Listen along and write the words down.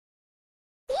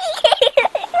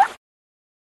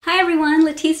Hi everyone,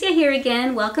 Leticia here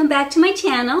again. Welcome back to my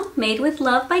channel, Made with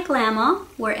Love by Glama,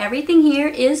 where everything here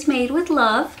is made with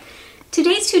love.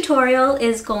 Today's tutorial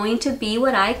is going to be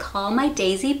what I call my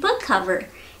daisy book cover.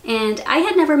 And I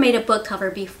had never made a book cover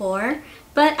before,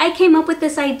 but I came up with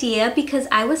this idea because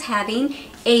I was having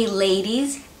a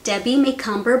ladies' Debbie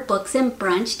McCumber Books and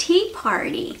Brunch tea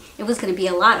party. It was going to be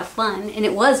a lot of fun, and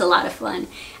it was a lot of fun.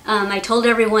 I told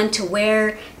everyone to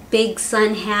wear big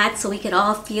sun hats so we could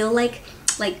all feel like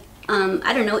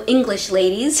I don't know, English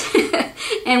ladies.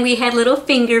 And we had little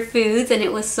finger foods and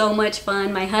it was so much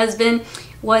fun. My husband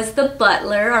was the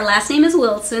butler. Our last name is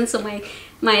Wilson, so my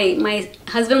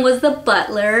husband was the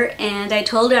butler, and I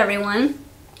told everyone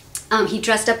he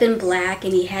dressed up in black,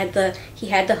 and he had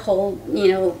the whole, you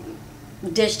know,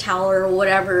 dish towel or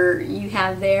whatever you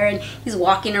have there, and he's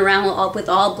walking around with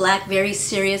all black, very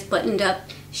serious buttoned up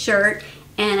shirt.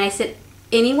 And I said,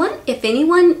 everyone, if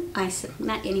anyone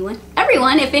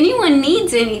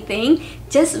needs anything,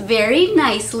 just very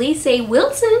nicely say,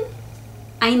 Wilson,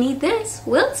 I need this.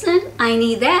 Wilson, I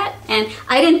need that. And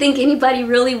I didn't think anybody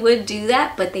really would do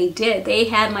that, but they did. They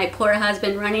had my poor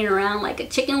husband running around like a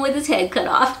chicken with his head cut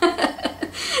off.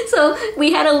 So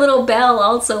we had a little bell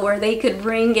also where they could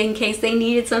ring in case they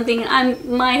needed something.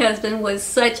 My husband was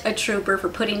such a trooper for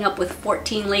putting up with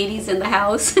 14 ladies in the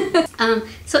house.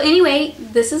 So anyway,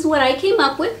 this is what I came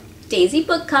up with. Daisy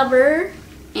book cover,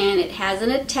 and it has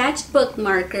an attached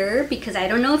bookmarker because I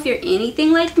don't know if you're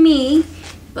anything like me,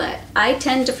 but I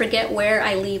tend to forget where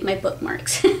I leave my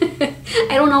bookmarks.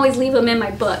 I don't always leave them in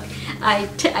my book. I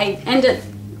end up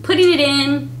putting it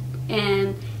in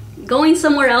and going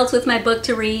somewhere else with my book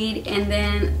to read, and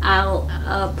then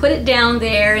I'll put it down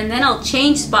there, and then I'll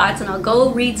change spots and I'll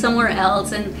go read somewhere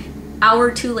else, and an hour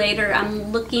or two later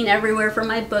I'm looking everywhere for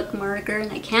my bookmarker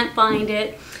and I can't find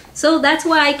it. So that's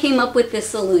why I came up with this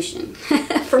solution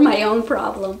for my own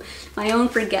problem, my own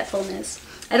forgetfulness.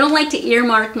 I don't like to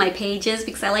earmark my pages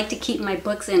because I like to keep my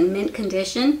books in mint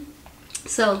condition.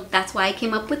 So that's why I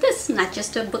came up with this, not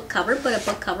just a book cover, but a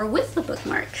book cover with the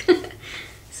bookmark.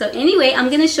 So anyway, I'm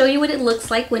going to show you what it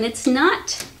looks like when it's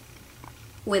not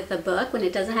with a book, when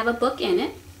it doesn't have a book in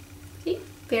it. Okay,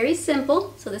 very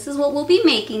simple. So this is what we'll be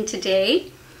making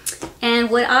today.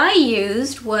 And what I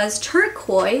used was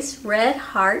turquoise Red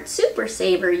Heart Super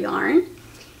Saver yarn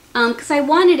because I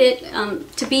wanted it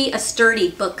to be a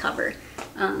sturdy book cover.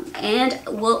 And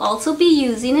we'll also be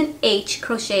using an H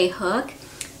crochet hook.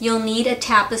 You'll need a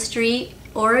tapestry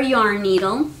or a yarn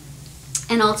needle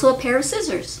and also a pair of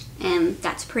scissors. And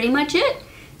that's pretty much it.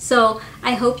 So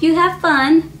I hope you have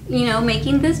fun, you know,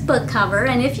 making this book cover.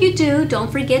 And if you do,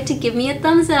 don't forget to give me a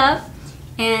thumbs up.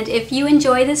 And if you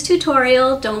enjoy this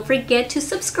tutorial, don't forget to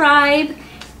subscribe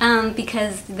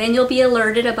because then you'll be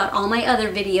alerted about all my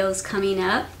other videos coming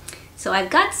up. So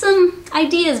I've got some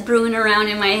ideas brewing around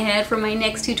in my head for my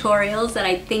next tutorials that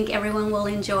I think everyone will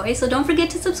enjoy. So don't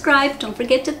forget to subscribe, don't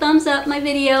forget to thumbs up my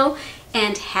video,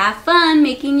 and have fun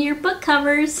making your book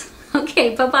covers.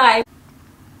 Okay, bye-bye.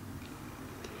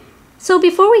 So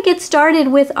before we get started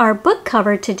with our book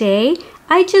cover today,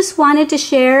 I just wanted to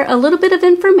share a little bit of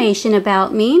information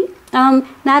about me.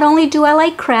 Not only do I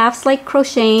like crafts like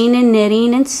crocheting and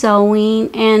knitting and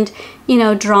sewing and, you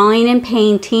know, drawing and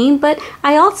painting, but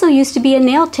I also used to be a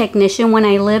nail technician when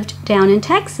I lived down in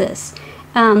Texas.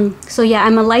 So yeah,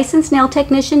 I'm a licensed nail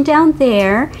technician down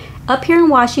there. Up here in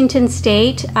Washington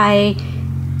State, I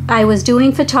was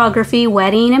doing photography,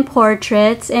 wedding and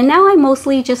portraits, and now I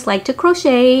mostly just like to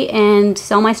crochet and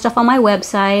sell my stuff on my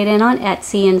website and on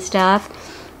Etsy and stuff.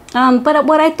 But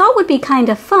what I thought would be kind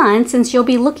of fun, since you'll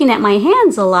be looking at my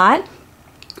hands a lot,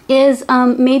 is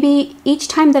maybe each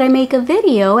time that I make a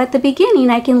video, at the beginning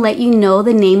I can let you know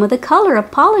the name of the color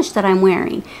of polish that I'm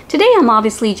wearing. Today I'm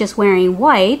obviously just wearing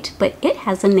white, but it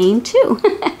has a name too.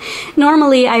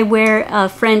 Normally I wear a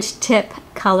French tip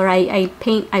color. I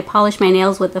polish my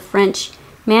nails with a French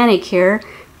manicure,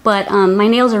 but my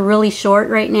nails are really short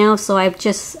right now, so I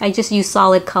just use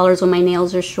solid colors when my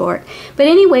nails are short. But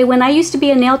anyway, when I used to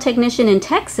be a nail technician in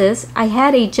Texas, I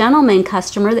had a gentleman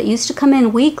customer that used to come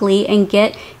in weekly and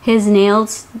get his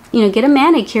nails, you know, get a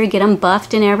manicure, get them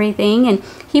buffed and everything, and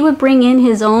he would bring in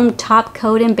his own top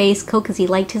coat and base coat because he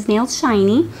liked his nails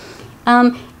shiny,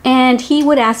 and he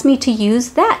would ask me to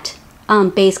use that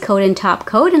base coat and top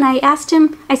coat, and I asked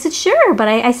him, I said, sure, but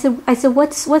I said,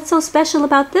 what's so special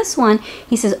about this one?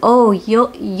 He says, oh,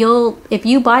 you'll if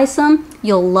you buy some,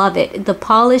 you'll love it. The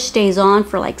polish stays on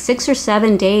for like 6 or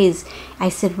 7 days. I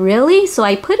said, really? So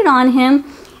I put it on him,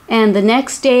 and the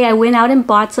next day I went out and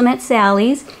bought some at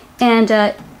Sally's, and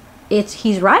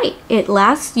he's right. It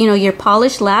lasts, you know, your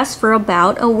polish lasts for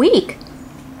about a week.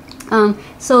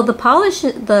 So the polish,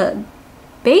 the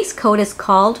base coat is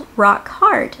called Rock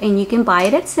Hard, and you can buy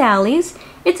it at Sally's.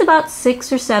 It's about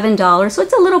 $6 or $7, so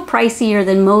it's a little pricier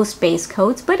than most base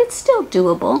coats, but it's still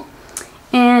doable.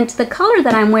 And the color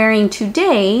that I'm wearing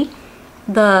today,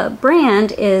 the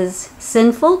brand is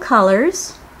Sinful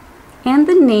Colors, and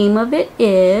the name of it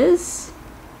is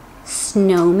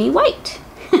Snowy White.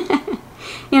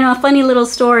 You know, a funny little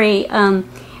story.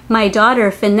 My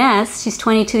daughter, Finesse, she's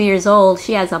 22 years old.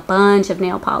 She has a bunch of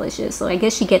nail polishes, so I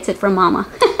guess she gets it from Mama.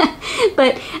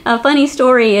 But a funny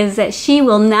story is that she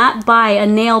will not buy a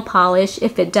nail polish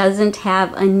if it doesn't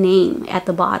have a name at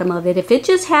the bottom of it. If it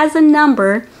just has a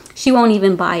number, she won't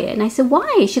even buy it. And I said,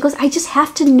 why? She goes, I just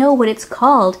have to know what it's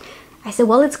called. I said,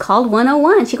 well, it's called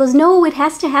 101. She goes, no, it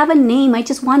has to have a name. I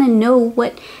just want to know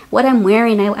what I'm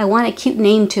wearing. I want a cute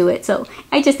name to it. So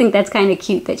I just think that's kind of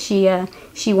cute that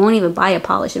she won't even buy a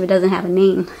polish if it doesn't have a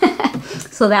name.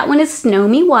 So that one is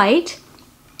Snowy White.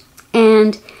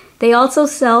 And they also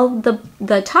sell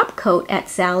the top coat at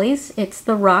Sally's. It's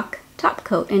the Rock top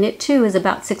coat, and it too is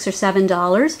about $6 or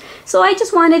 $7. So I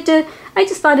just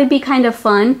thought it'd be kind of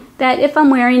fun that if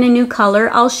I'm wearing a new color,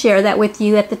 I'll share that with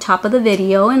you at the top of the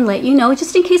video and let you know,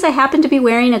 just in case I happen to be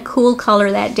wearing a cool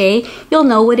color that day, you'll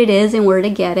know what it is and where to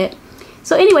get it.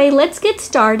 So anyway, let's get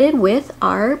started with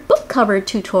our book cover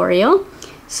tutorial.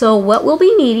 So what we'll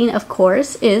be needing, of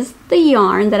course, is the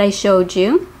yarn that I showed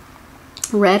you.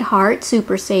 Red Heart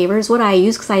Super Saver is what I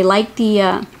use because I like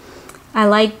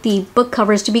the book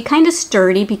covers to be kind of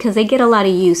sturdy because they get a lot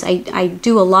of use. I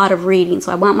do a lot of reading,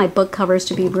 so I want my book covers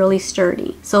to be really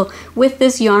sturdy. So with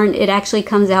this yarn, it actually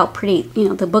comes out pretty, you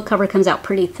know, the book cover comes out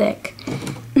pretty thick.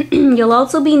 You'll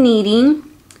also be needing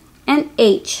an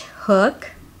H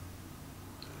hook.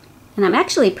 And I'm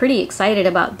actually pretty excited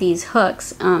about these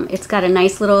hooks. It's got a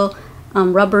nice little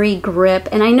rubbery grip,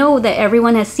 and I know that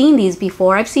everyone has seen these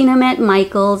before. I've seen them at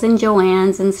Michael's and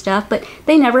Joann's and stuff, but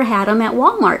they never had them at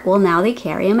Walmart. Well, now they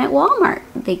carry them at Walmart.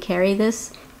 They carry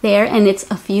this there, and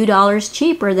it's a few dollars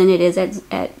cheaper than it is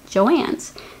at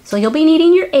Joann's. So you'll be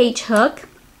needing your H hook.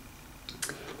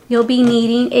 You'll be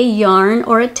needing a yarn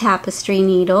or a tapestry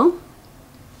needle.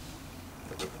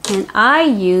 And I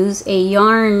use a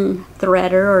yarn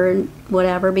threader or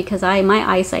whatever because my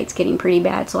eyesight's getting pretty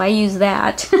bad, so I use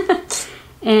that.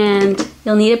 And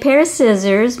you'll need a pair of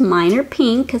scissors. Mine are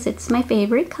pink because it's my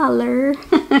favorite color.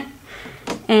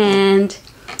 And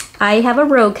I have a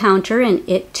row counter, and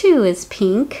it too is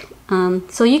pink.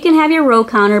 So you can have your row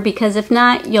counter because if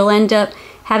not, you'll end up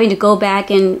having to go back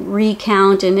and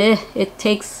recount, and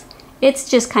it's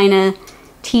just kind of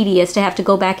tedious to have to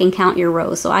go back and count your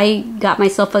rows. So I got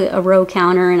myself a row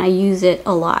counter, and I use it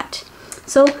a lot.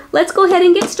 So let's go ahead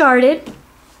and get started.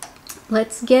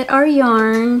 Let's get our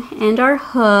yarn and our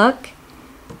hook.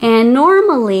 And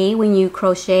normally when you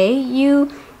crochet, you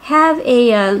have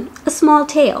a small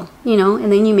tail, you know,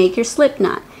 and then you make your slip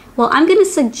knot. Well, I'm going to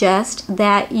suggest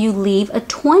that you leave a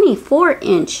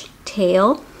 24-inch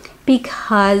tail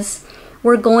because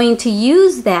we're going to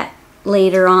use that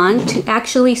later on to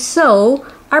actually sew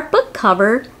our book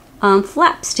cover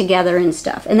flaps together and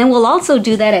stuff. And then we'll also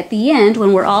do that at the end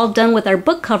when we're all done with our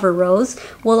book cover rows.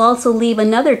 We'll also leave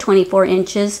another 24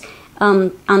 inches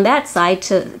on that side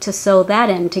to sew that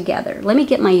end together. Let me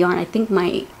get my yarn. I think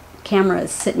my camera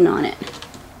is sitting on it.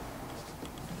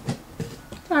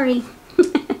 Sorry.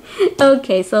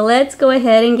 Okay, so let's go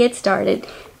ahead and get started.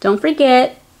 Don't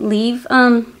forget, leave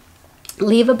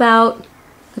about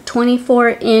a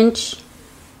 24-inch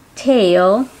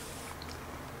tail.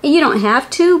 You don't have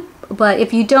to, but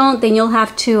if you don't, then you'll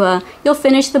have to you'll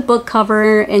finish the book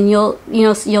cover, and you'll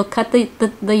cut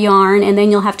the yarn, and then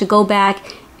you'll have to go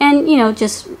back and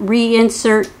just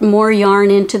reinsert more yarn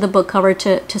into the book cover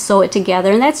to sew it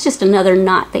together. And that's just another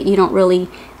knot that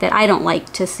I don't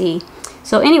like to see.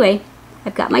 So anyway,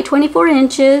 I've got my 24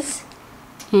 inches,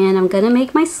 and I'm gonna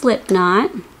make my slip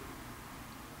knot.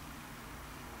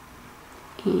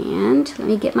 And let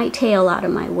me get my tail out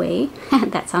of my way.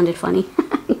 That sounded funny.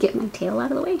 Get my tail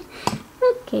out of the way.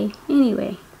 Okay,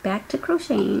 anyway, back to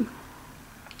crocheting.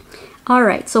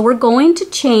 Alright, so we're going to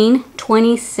chain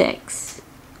 26.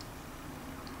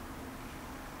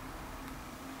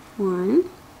 1,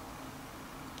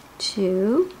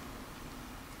 2,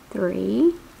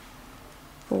 3,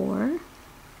 4,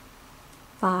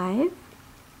 5,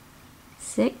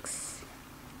 6,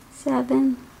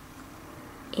 7,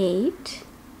 8.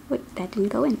 Wait, that didn't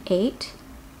go in. 8,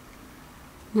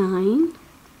 9,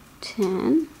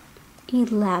 10,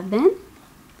 11,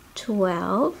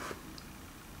 12,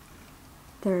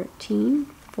 13,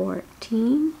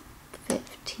 14,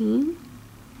 15,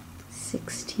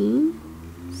 16,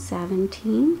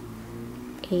 17,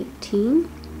 18,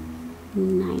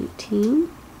 19,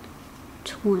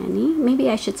 20. Maybe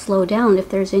I should slow down if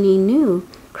there's any new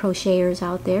crocheters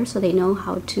out there so they know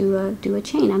how to do a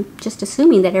chain. I'm just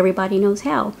assuming that everybody knows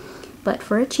how. But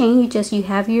for a chain, you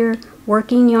have your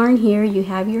working yarn here, you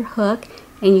have your hook,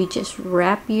 and you just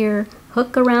wrap your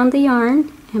hook around the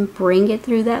yarn and bring it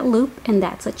through that loop, and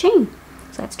that's a chain.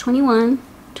 So that's 21,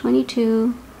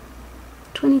 22,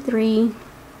 23,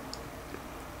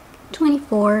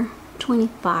 24,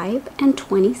 25, and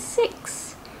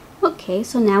 26. Okay,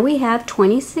 so now we have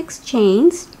 26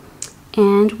 chains,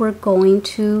 and we're going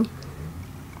to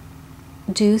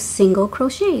do single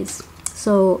crochets.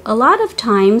 So a lot of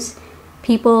times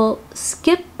people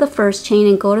skip the first chain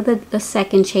and go to the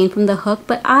second chain from the hook,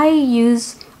 but I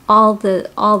use all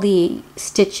the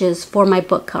stitches for my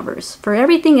book covers. For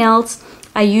everything else,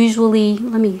 I usually,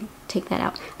 let me take that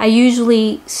out, I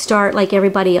usually start like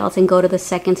everybody else and go to the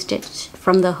second stitch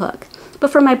from the hook.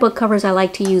 But for my book covers, I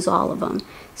like to use all of them.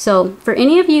 So for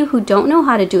any of you who don't know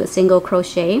how to do a single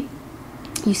crochet,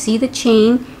 you see the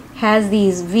chain has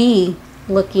these V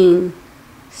looking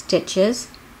stitches,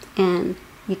 and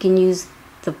you can use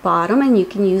the bottom and you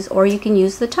can use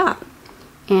the top.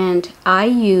 And I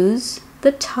use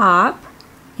the top,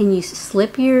 and you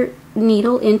slip your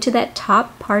needle into that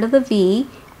top part of the V,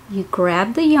 you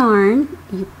grab the yarn,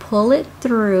 you pull it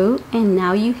through, and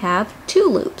now you have 2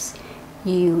 loops.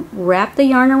 You wrap the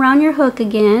yarn around your hook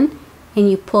again, and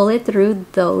you pull it through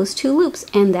those 2 loops,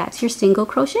 and that's your single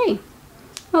crochet.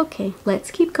 Okay,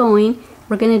 let's keep going.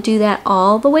 We're going to do that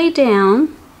all the way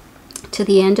down to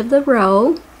the end of the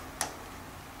row.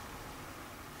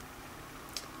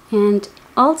 And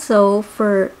also,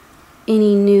 for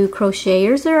any new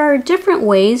crocheters, there are different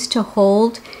ways to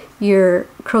hold your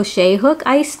crochet hook.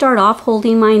 I start off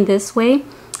holding mine this way,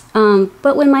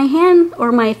 but when my hand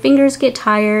or my fingers get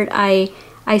tired, I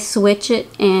switch it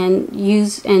and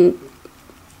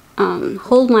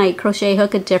hold my crochet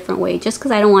hook a different way, just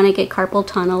because I don't want to get carpal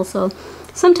tunnel. So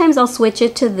sometimes I'll switch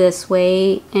it to this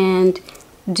way and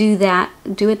do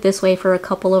it this way for a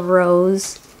couple of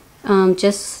rows,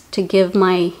 just to give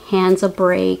my hands a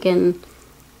break and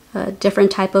a different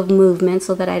type of movement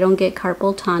so that I don't get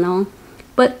carpal tunnel.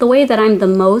 But the way that I'm the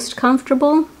most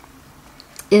comfortable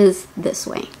is this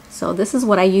way. So this is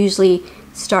what I usually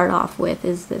start off with,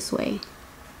 is this way.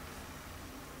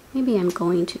 Maybe I'm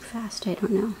going too fast, I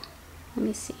don't know. Let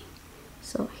me see.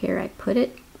 So here I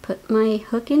put my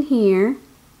hook in here.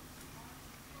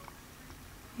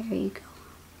 There you go.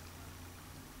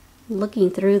 Looking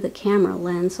through the camera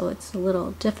lens, so it's a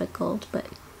little difficult, but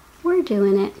we're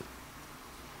doing it.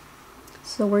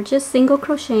 So we're just single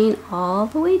crocheting all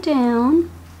the way down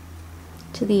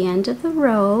to the end of the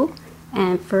row.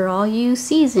 And for all you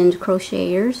seasoned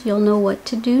crocheters, you'll know what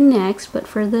to do next, but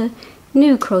for the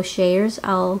new crocheters,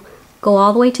 I'll go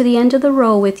all the way to the end of the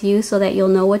row with you so that you'll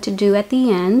know what to do at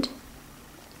the end.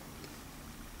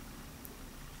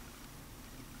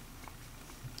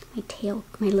 My tail,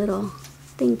 my little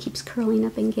thing keeps curling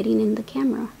up and getting in the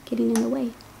camera, getting in the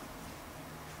way.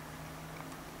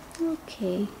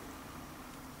 Okay,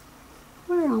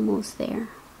 we're almost there.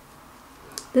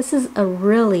 This is a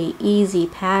really easy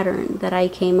pattern that I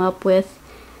came up with.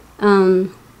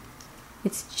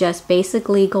 It's just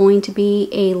basically going to be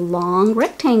a long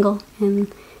rectangle,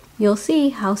 and you'll see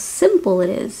how simple it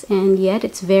is, and yet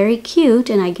it's very cute,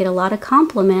 and I get a lot of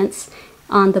compliments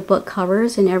on the book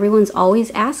covers, and everyone's always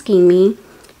asking me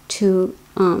to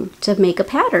make a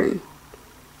pattern.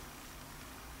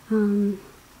 And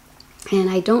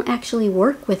I don't actually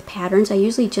work with patterns. I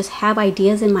usually just have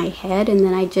ideas in my head, and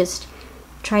then I just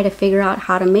try to figure out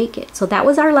how to make it. So that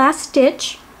was our last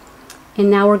stitch, and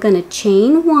now we're going to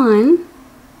chain 1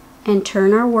 and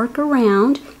turn our work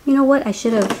around. You know what? I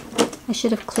should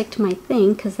have clicked my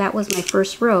thing, because that was my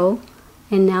first row,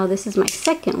 and now this is my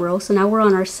second row. So now we're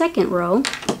on our second row.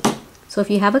 So if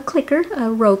you have a clicker,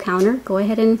 a row counter, go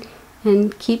ahead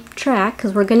and keep track,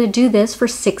 because we're going to do this for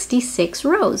 66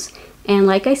 rows. And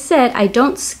like I said, I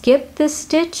don't skip this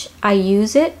stitch, I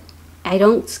use it. I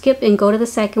don't skip and go to the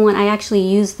second one, I actually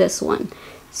use this one.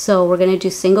 So we're going to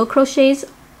do single crochets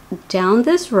down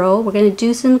this row. We're going to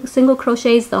do some single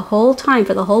crochets the whole time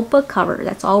for the whole book cover.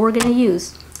 That's all we're going to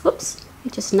use. Whoops, I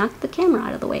just knocked the camera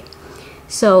out of the way.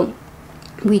 So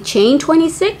we chain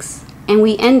 26 and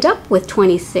we end up with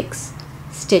 26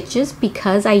 stitches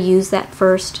because I use that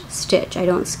first stitch. I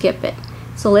don't skip it.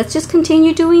 So let's just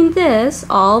continue doing this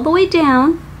all the way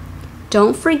down.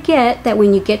 Don't forget that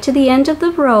when you get to the end of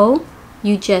the row,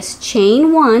 you just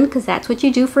chain 1, because that's what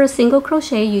you do for a single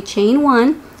crochet. You chain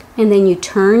 1 and then you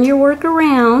turn your work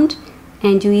around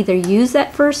and you either use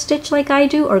that first stitch like I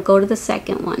do or go to the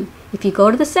second one. If you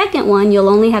go to the second one, you'll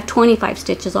only have 25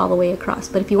 stitches all the way across.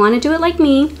 But if you want to do it like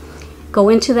me, go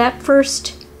into that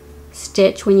first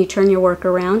stitch when you turn your work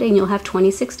around and you'll have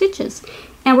 26 stitches.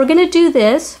 And we're going to do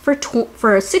this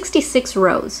for 66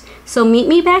 rows. So meet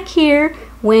me back here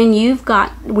when you've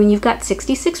got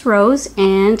 66 rows,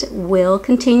 and we'll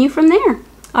continue from there.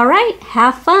 All right,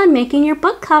 have fun making your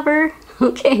book cover.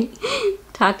 Okay,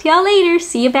 talk to y'all later.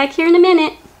 See you back here in a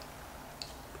minute.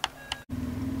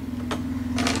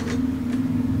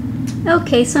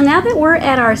 Okay, so now that we're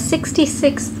at our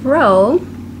 66th row,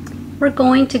 we're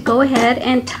going to go ahead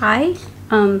and tie,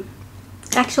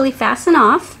 actually fasten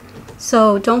off.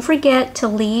 So don't forget to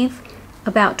leave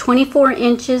about 24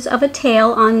 inches of a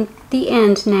tail on the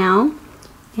end now.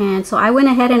 And so I went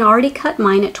ahead and already cut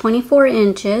mine at 24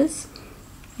 inches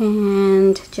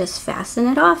and just fasten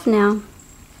it off now.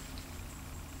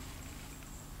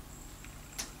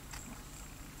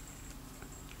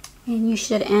 And you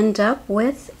should end up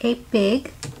with a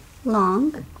big,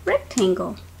 long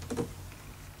rectangle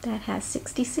that has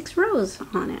 66 rows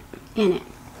in it.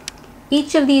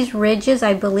 Each of these ridges,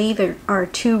 I believe, are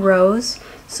 2 rows.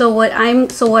 So what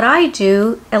I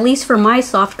do, at least for my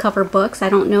soft cover books, I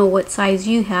don't know what size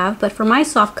you have, but for my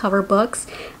soft cover books,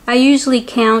 I usually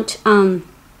count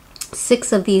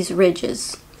 6 of these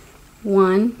ridges.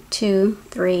 1, 2,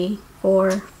 3,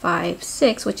 4, 5,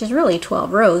 6, which is really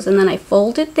 12 rows. And then I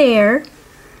fold it there,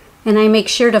 and I make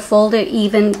sure to fold it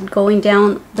even going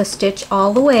down the stitch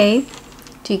all the way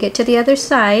till you get to the other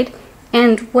side.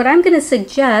 And what I'm going to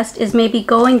suggest is maybe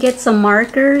go and get some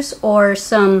markers or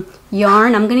some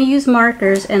yarn. I'm going to use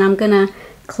markers, and I'm going to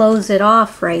close it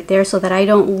off right there so that I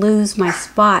don't lose my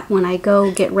spot when I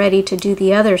go get ready to do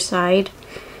the other side.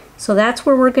 So that's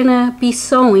where we're going to be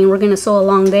sewing. We're going to sew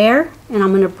along there, and I'm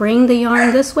going to bring the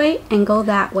yarn this way and go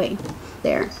that way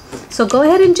there. So go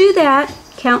ahead and do that.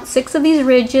 Count 6 of these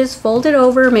ridges, fold it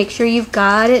over, make sure you've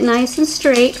got it nice and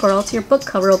straight, or else your book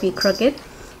cover will be crooked.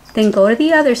 Then go to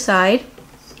the other side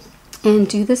and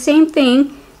do the same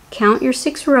thing. Count your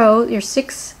 6 rows, your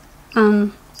 6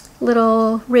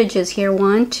 little ridges here.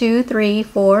 1, 2, 3,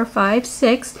 4, 5,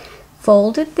 6.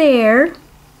 Fold it there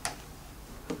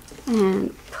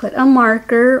and put a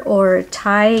marker or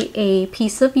tie a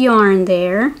piece of yarn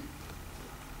there.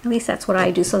 At least that's what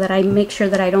I do, so that I make sure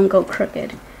that I don't go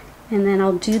crooked. And then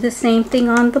I'll do the same thing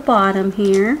on the bottom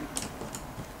here.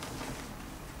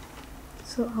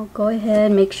 So I'll go ahead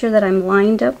and make sure that I'm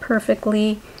lined up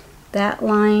perfectly, that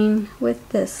line with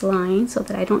this line, so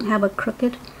that I don't have a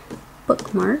crooked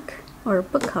bookmark or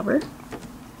book cover.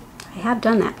 I have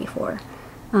done that before.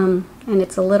 And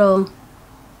it's a little,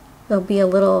 it'll be a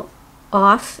little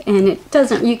off, and it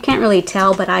doesn't, you can't really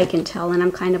tell, but I can tell, and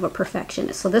I'm kind of a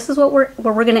perfectionist. So this is what we're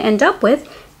going to end up with,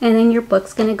 and then your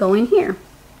book's going to go in here.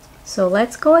 So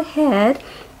let's go ahead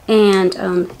and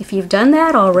if you've done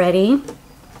that already,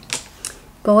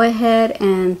 go ahead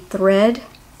and thread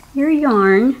your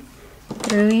yarn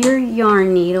through your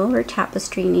yarn needle or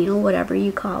tapestry needle, whatever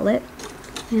you call it.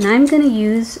 And I'm going to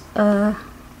use a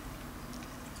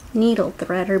needle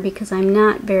threader because I'm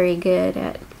not very good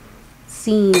at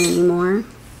seeing anymore.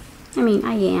 I mean,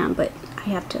 I am, but I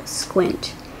have to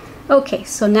squint. Okay,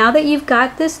 so now that you've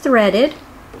got this threaded,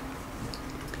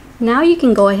 now you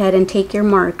can go ahead and take your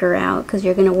marker out because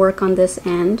you're going to work on this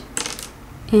end.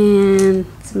 And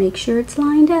let's make sure it's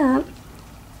lined up.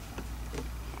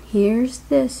 Here's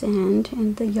this end,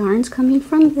 and the yarn's coming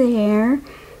from there.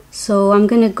 So I'm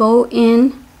going to go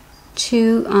in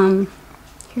to,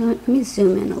 here, let me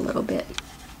zoom in a little bit.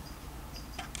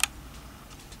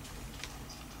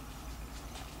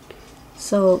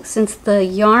 So since the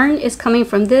yarn is coming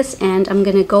from this end, I'm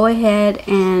going to go ahead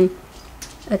and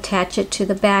attach it to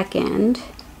the back end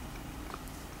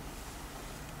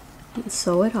and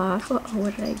sew it off. Oh,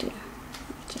 what did I do?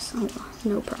 Just, oh,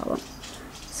 no problem.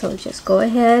 So just go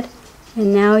ahead,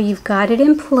 and now you've got it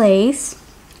in place.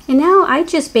 And now I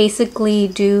just basically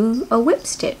do a whip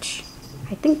stitch.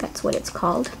 I think that's what it's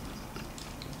called.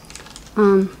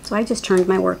 So I just turned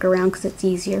my work around because it's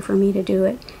easier for me to do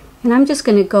it. And I'm just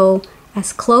going to go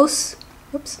as close,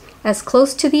 as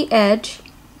close to the edge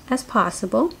as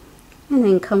possible, and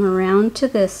then come around to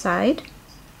this side,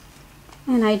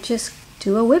 and I just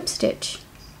do a whip stitch.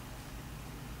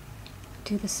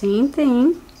 Do the same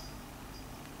thing.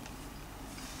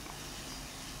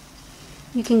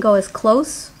 You can go as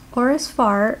close or as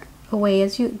far away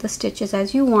as the stitches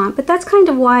as you want, but that's kind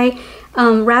of why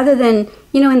rather than,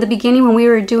 you know, in the beginning when we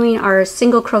were doing our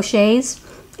single crochets,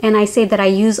 and I say that I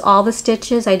use all the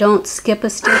stitches, I don't skip a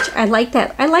stitch. I like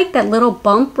that little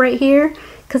bump right here,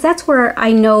 because that's where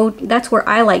I know, that's where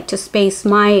I like to space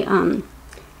my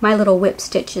my little whip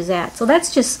stitches at. So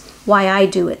that's just why I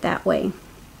do it that way.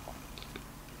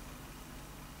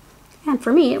 And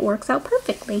for me, it works out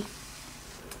perfectly.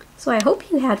 So I hope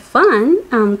you had fun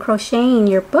crocheting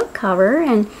your book cover,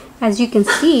 and as you can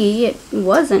see, it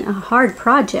wasn't a hard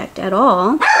project at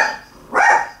all.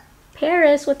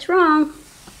 Paris, what's wrong?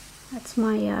 That's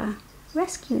my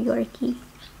rescue Yorkie.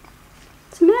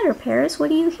 What's the matter, Paris? What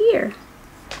do you hear?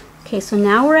 Okay, so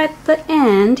now we're at the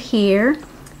end here,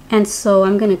 and so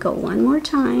I'm going to go one more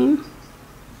time,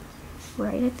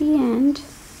 right at the end.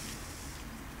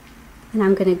 And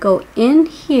I'm going to go in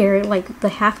here, like the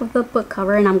half of the book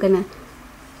cover, and I'm going to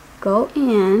go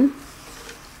in.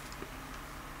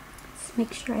 Let's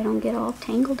make sure I don't get all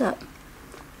tangled up.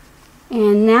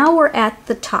 And now we're at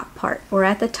the top part. We're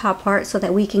at the top part so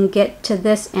that we can get to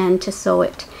this end to sew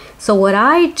it. So what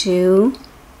I do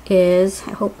is,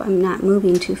 I hope I'm not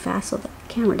moving too fast so the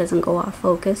camera doesn't go off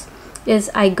focus, is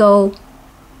I go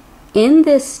in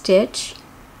this stitch,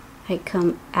 I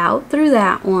come out through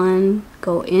that one,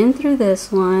 go in through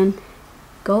this one,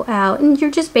 go out, and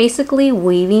you're just basically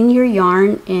weaving your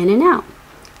yarn in and out.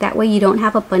 That way you don't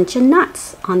have a bunch of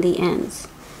knots on the ends.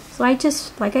 So I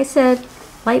just, like I said,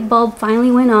 light bulb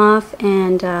finally went off,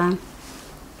 and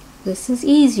this is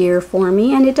easier for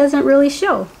me, and it doesn't really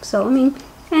show. So, I mean,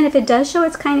 and if it does show,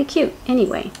 it's kind of cute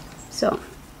anyway. So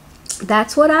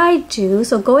that's what I do.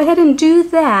 So go ahead and do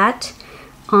that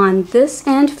on this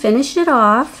end, finish it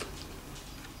off.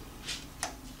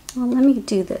 Well, let me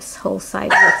do this whole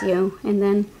side with you, and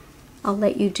then I'll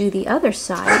let you do the other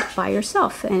side by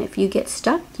yourself. And if you get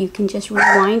stuck, you can just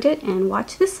rewind it and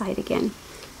watch this side again.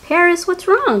 Paris, what's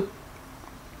wrong?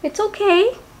 It's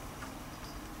okay.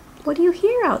 What do you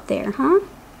hear out there, huh?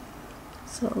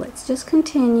 So let's just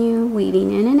continue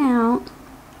weaving in and out.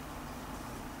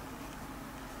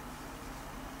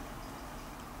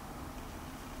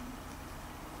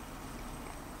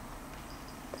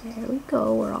 There we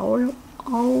go. We're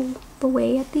all the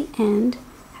way at the end.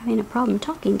 Having a problem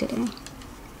talking today.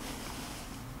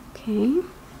 Okay.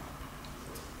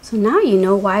 So now you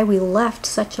know why we left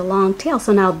such a long tail.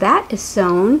 So now that is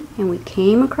sewn, and we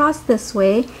came across this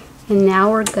way, and now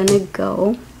we're gonna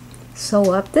go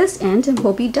sew up this end, and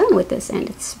we'll be done with this end.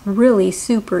 It's really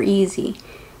super easy.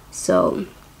 So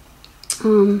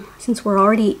since we're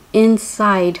already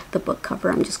inside the book cover,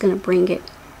 I'm just gonna bring it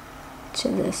to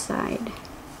this side.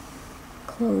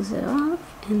 Close it off,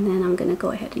 and then I'm gonna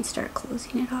go ahead and start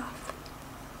closing it off.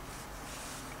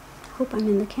 Hope I'm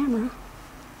in the camera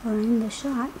or in the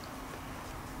shot.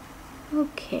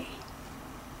 Okay.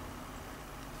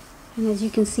 And as you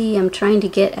can see, I'm trying to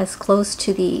get as close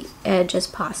to the edge as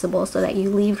possible so that you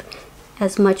leave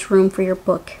as much room for your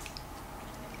book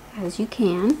as you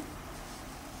can.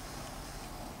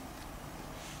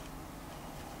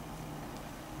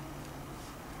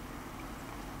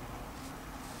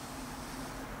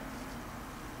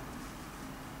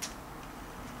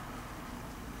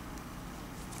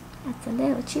 That's a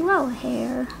little Chihuahua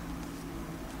hair.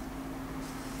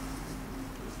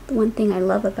 The one thing I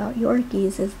love about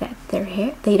Yorkies is that their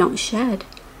hair, they don't shed.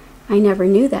 I never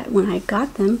knew that when I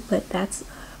got them, but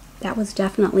that was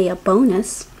definitely a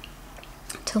bonus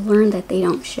to learn that they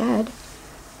don't shed.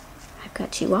 I've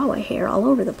got Chihuahua hair all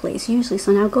over the place usually,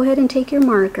 so now go ahead and take your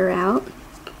marker out.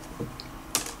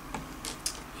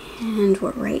 And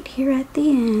we're right here at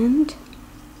the end.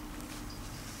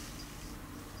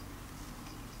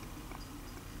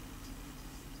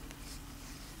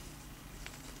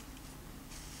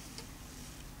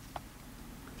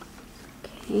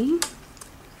 Okay,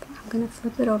 I'm going to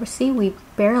flip it over. See, we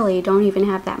barely don't even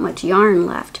have that much yarn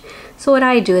left. So what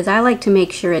I do is I like to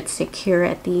make sure it's secure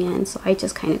at the end. So I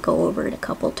just kind of go over it a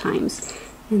couple times.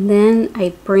 And then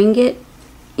I bring it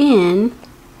in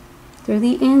through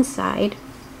the inside.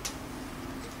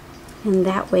 And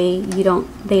that way they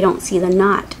don't see the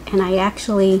knot. And I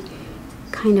actually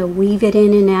kind of weave it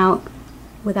in and out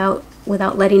without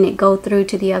letting it go through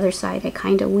to the other side. I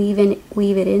kind of weave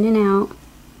it in and out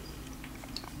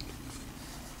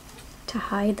to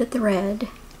hide the thread.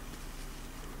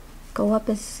 Go up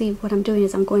and see what I'm doing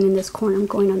is I'm going in this corner. I'm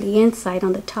going on the inside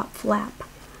on the top flap.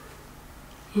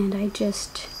 And I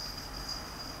just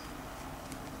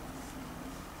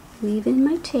weave in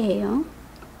my tail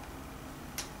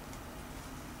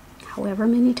however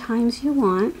many times you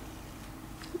want.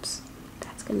 Oops,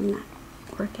 that's gonna not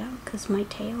work out because my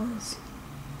tail is,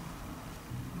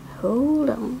 hold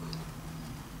on.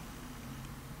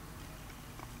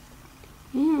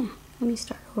 Yeah, let me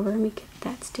start over. Let me get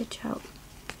that stitch out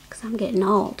because I'm getting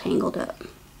all tangled up.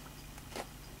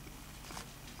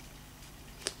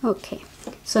 Okay,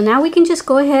 So now we can just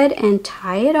go ahead and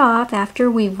tie it off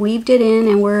after we've weaved it in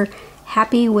and we're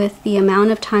happy with the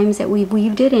amount of times that we've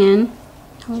weaved it in.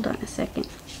 Hold on a second.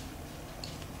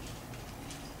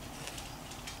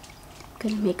 I'm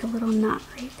gonna make a little knot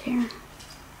right there.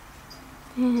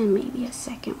 And maybe a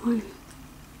second one.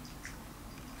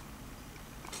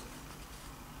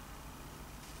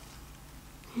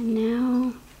 And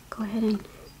now go ahead and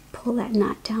pull that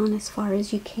knot down as far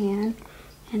as you can.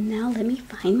 And now let me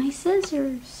find my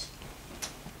scissors.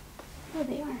 There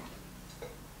they are.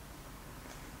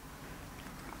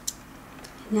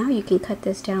 Now you can cut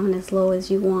this down as low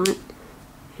as you want.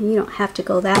 And you don't have to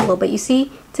go that low, but you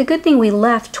see, it's a good thing we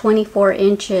left 24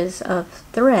 inches of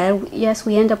thread. Yes,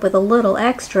 we end up with a little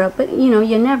extra, but you know,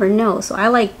 you never know. So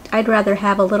I'd rather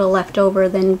have a little left over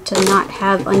than to not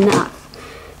have enough.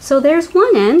 So there's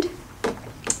one end.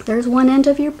 There's one end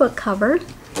of your book cover.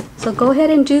 So go ahead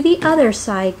and do the other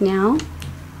side now.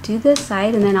 Do this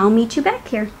side and then I'll meet you back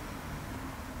here.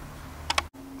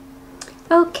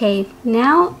 Okay,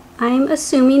 now I'm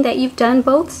assuming that you've done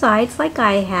both sides like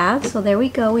I have. So there we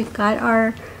go. We've got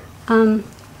our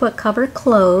book cover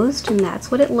closed, and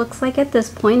that's what it looks like at this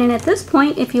point. And at this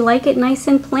point, if you like it nice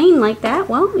and plain like that,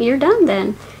 well, you're done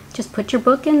then. Just put your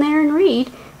book in there and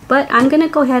read. But I'm going to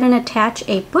go ahead and attach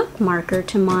a bookmarker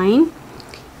to mine.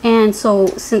 And so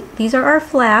these are our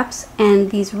flaps,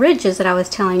 and these ridges that I was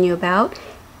telling you about,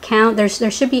 count, there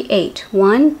should be 8.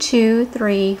 1, 2,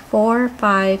 3, 4,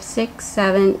 5, 6,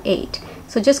 7, 8.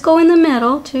 So just go in the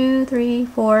middle, 2, 3,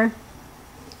 4,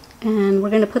 and we're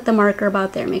going to put the marker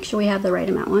about there. Make sure we have the right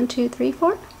amount. 1, 2, 3,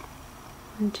 4.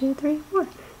 1, 2, 3, 4.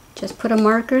 Just put a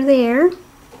marker there.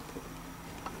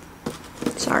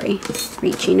 Sorry,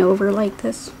 reaching over like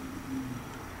this,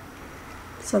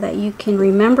 so that you can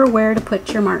remember where to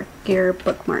put your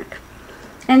bookmark.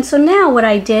 And so now what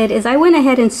I did is I went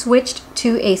ahead and switched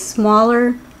to a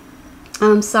smaller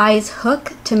size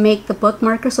hook to make the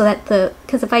bookmarker, so that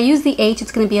because if I use the H,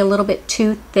 it's going to be a little bit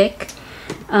too thick,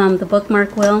 the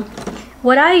bookmark will.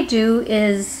 What I do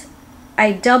is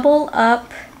I double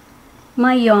up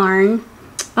my yarn.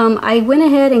 I went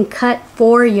ahead and cut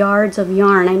 4 yards of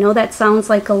yarn. I know that sounds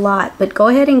like a lot, but go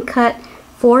ahead and cut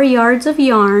 4 yards of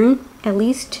yarn, at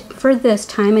least for this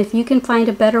time. If you can find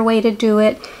a better way to do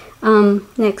it,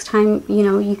 next time, you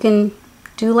know, you can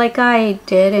do like I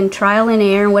did and trial and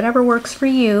error, whatever works for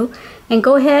you. And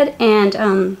go ahead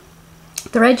and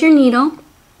thread your needle.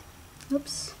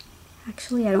 Oops,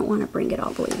 actually I don't want to bring it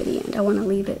all the way to the end. I want to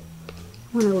leave it,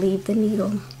 I want to leave the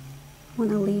needle, I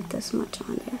want to leave this much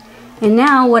on there. And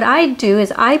now what I do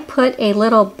is I put a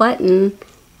little button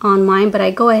on mine, but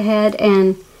I go ahead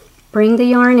and bring the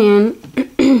yarn in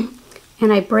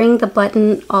and I bring the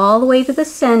button all the way to the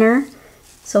center.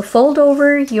 So fold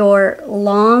over your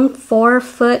long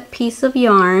 4-foot piece of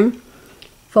yarn,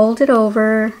 fold it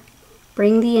over,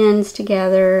 bring the ends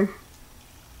together,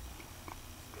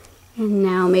 and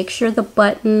now make sure the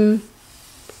button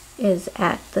is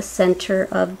at the center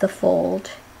of the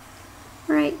fold,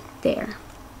 right there.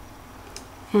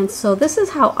 And so this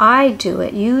is how I do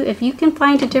it. If you can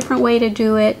find a different way to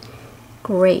do it,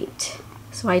 great.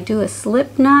 So I do a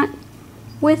slip knot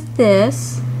with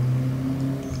this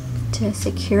to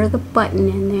secure the button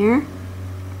in there.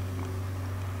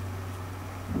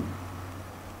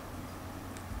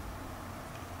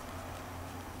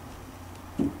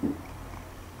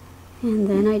 And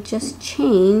then I just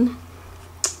chain.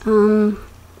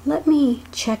 Let me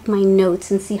check my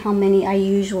notes and see how many I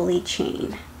usually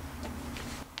chain.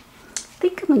 I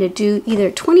think I'm going to do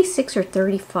either 26 or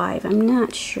 35. I'm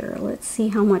not sure. Let's see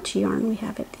how much yarn we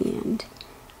have at the end.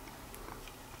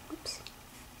 Oops.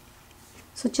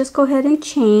 So just go ahead and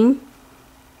chain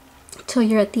till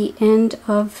you're at the end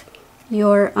of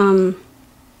your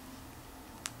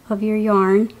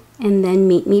yarn, and then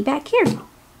meet me back here.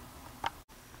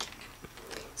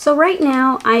 So right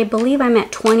now I believe I'm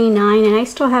at 29, and I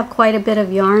still have quite a bit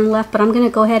of yarn left, but I'm going to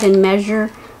go ahead and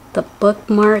measure the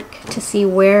bookmark to see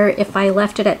where, if I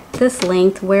left it at this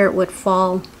length, where it would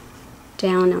fall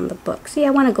down on the book. See, I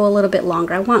want to go a little bit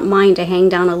longer. I want mine to hang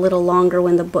down a little longer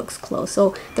when the book's closed.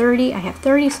 So 30, I have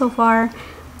 30 so far. I'm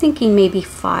thinking maybe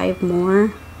 5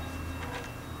 more.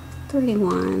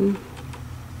 31,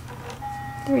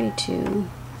 32,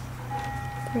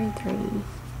 33,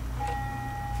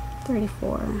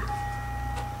 34,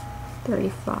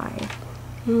 35.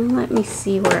 And let me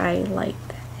see where I like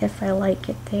that. If I like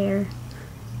it there.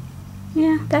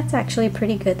 Yeah, that's actually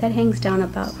pretty good. That hangs down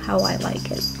about how I like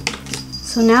it.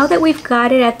 So now that we've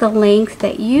got it at the length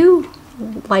that you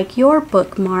like your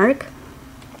bookmark,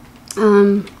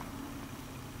 go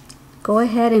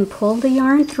ahead and pull the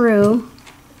yarn through,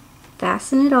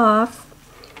 fasten it off,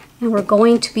 And we're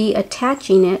going to be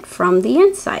attaching it from the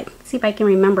inside. Let's see if I can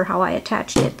remember how I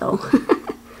attached it though.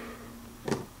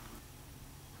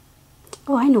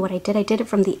 Oh, I know what I did. I did it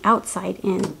from the outside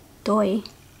in. Doy.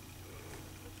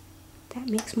 That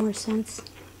makes more sense.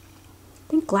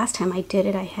 I think last time I did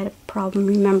it, I had a problem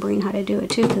remembering how to do it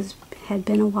too, because it had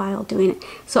been a while doing it.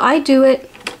 So I do it,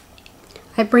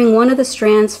 I bring one of the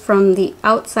strands from the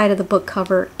outside of the book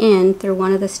cover in through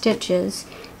one of the stitches,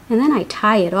 and then I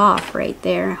tie it off right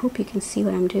there. I hope you can see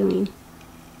what I'm doing.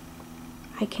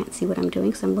 I can't see what I'm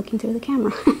doing because I'm looking through the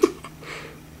camera.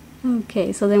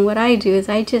 Okay, so then what I do is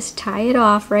I just tie it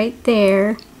off right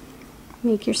there.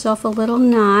 Make yourself a little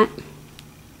knot.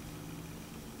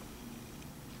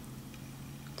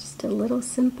 Just a little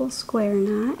simple square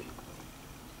knot.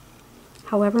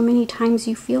 However many times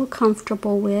you feel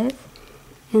comfortable with.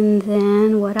 And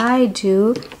then what I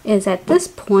do is at this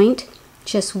point,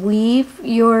 just weave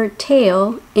your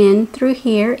tail in through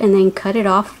here and then cut it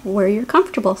off where you're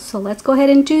comfortable. So let's go ahead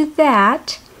and do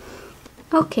that.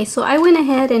 Okay, so I went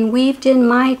ahead and weaved in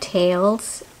my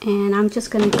tails, and I'm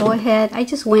just going to go ahead, I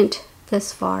just went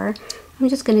this far. I'm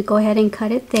just going to go ahead and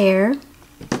cut it there.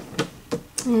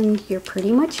 And you're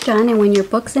pretty much done, and when your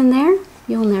book's in there,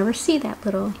 you'll never see that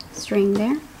little string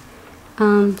there.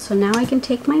 So now I can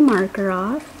take my marker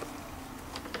off.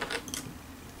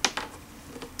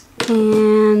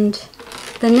 And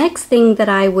the next thing that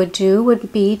I would do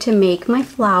would be to make my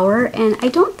flower, and I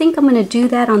don't think I'm going to do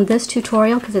that on this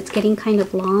tutorial because it's getting kind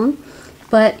of long,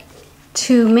 but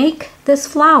to make this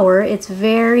flower, it's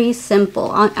very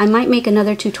simple. I might make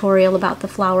another tutorial about the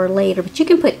flower later, but you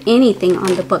can put anything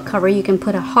on the book cover. You can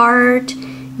put a heart,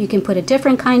 you can put a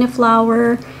different kind of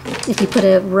flower. If you put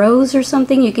a rose or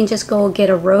something, you can just go get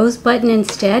a rose button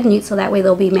instead, and so that way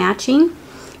they'll be matching.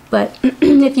 But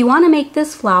if you want to make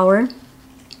this flower,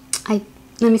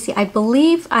 let me see, I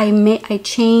believe I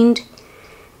chained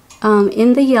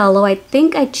in the yellow, I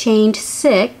think I chained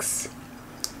 6,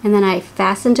 and then I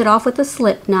fastened it off with a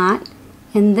slip knot.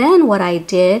 And then what I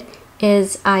did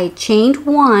is I chained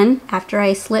 1 after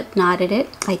I slip knotted it.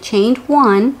 I chained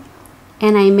 1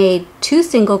 and I made 2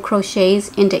 single crochets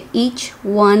into each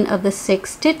one of the 6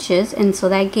 stitches, and so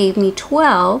that gave me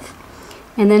 12.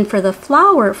 And then for the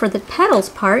flower, for the petals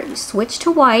part, switch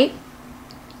to white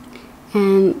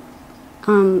and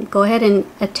go ahead and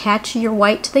attach your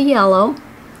white to the yellow.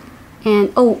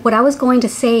 And oh, what I was going to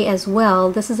say as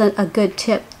well, this is a good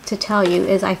tip to tell you,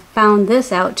 is I found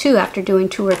this out too after doing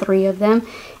 2 or 3 of them,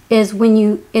 is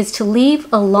to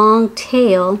leave a long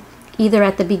tail either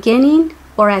at the beginning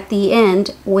or at the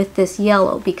end with this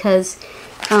yellow, because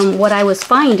what I was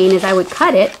finding is I would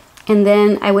cut it and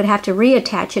then I would have to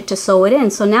reattach it to sew it in.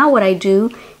 So now what I do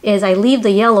is I leave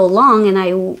the yellow long, and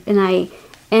I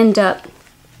end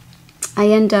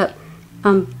up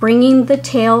bringing the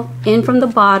tail in from the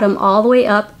bottom all the way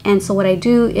up. And so what I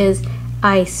do is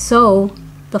I sew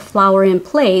the flower in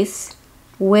place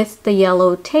with the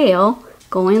yellow tail,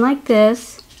 going like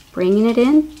this, bringing it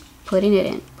in, putting it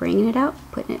in, bringing it out,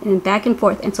 putting it in, back and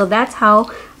forth. And so that's how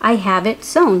I have it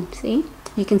sewn. See,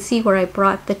 you can see where I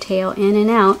brought the tail in and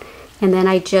out, and then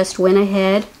I just went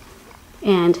ahead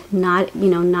and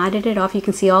knotted it off. You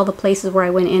can see all the places where I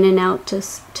went in and out to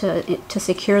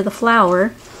secure the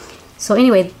flower. So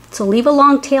anyway, so leave a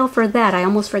long tail for that. I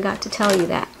almost forgot to tell you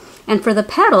that. And for the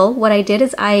petal, what I did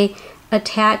is I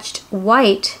attached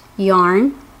white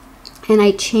yarn, and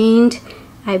I chained,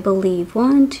 I believe,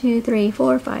 1, 2, 3,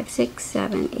 4, 5, 6,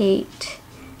 7, 8,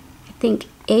 I think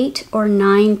 8 or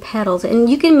 9 petals. And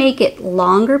you can make it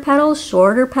longer petals,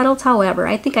 shorter petals, however.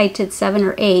 I think I did 7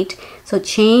 or 8. So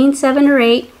chain 7 or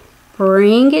 8,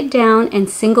 bring it down, and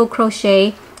single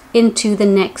crochet into the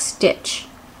next stitch.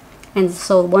 And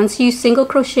so once you single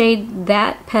crochet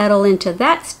that petal into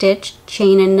that stitch,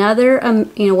 chain another,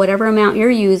 whatever amount you're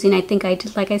using. I think I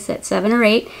did, like I said, 7 or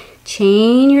 8.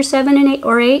 Chain your 7 and 8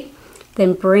 or 8,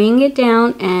 then bring it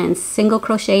down and single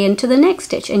crochet into the next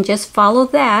stitch, and just follow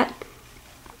that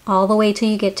all the way till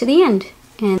you get to the end.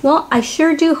 And well, I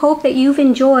sure do hope that you've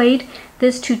enjoyed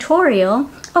this tutorial.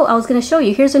 Oh, I was going to show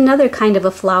you. Here's another kind of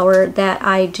a flower that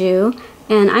I do,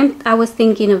 and I was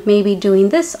thinking of maybe doing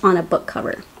this on a book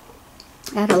cover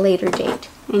at a later date.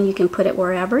 And you can put it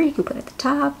wherever. You can put it at the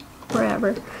top,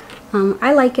 wherever.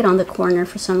 I like it on the corner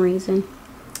for some reason.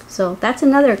 So that's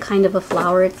another kind of a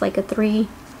flower. It's like a 3,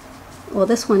 well,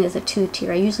 this one is a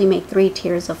 2-tier. I usually make 3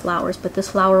 tiers of flowers, but this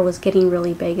flower was getting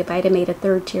really big. If I had made a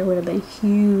 3rd tier, it would have been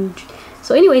huge.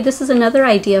 So anyway, this is another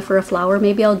idea for a flower.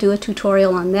 Maybe I'll do a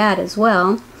tutorial on that as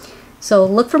well. So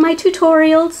look for my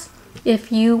tutorials.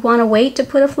 If you want to wait to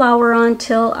put a flower on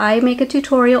till I make a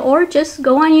tutorial, or just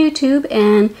go on YouTube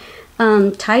and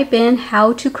type in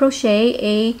how to crochet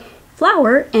a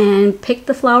flower and pick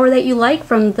the flower that you like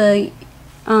from the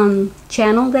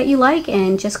channel that you like,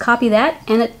 and just copy that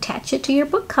and attach it to your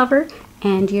book cover,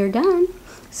 and you're done.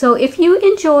 So if you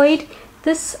enjoyed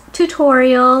this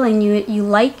tutorial and you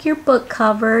like your book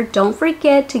cover, don't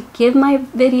forget to give my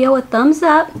video a thumbs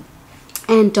up,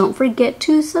 and don't forget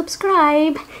to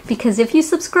subscribe, because if you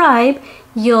subscribe,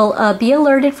 you'll be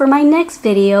alerted for my next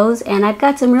videos, and I've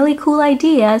got some really cool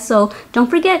ideas. So don't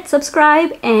forget,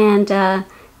 subscribe, and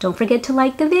don't forget to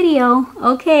like the video.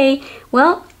 Okay,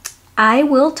 well, I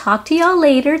will talk to y'all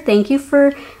later. Thank you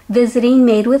for visiting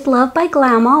Made with Love by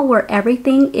Glama, where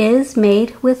everything is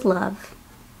made with love.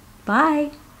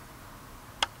 Bye.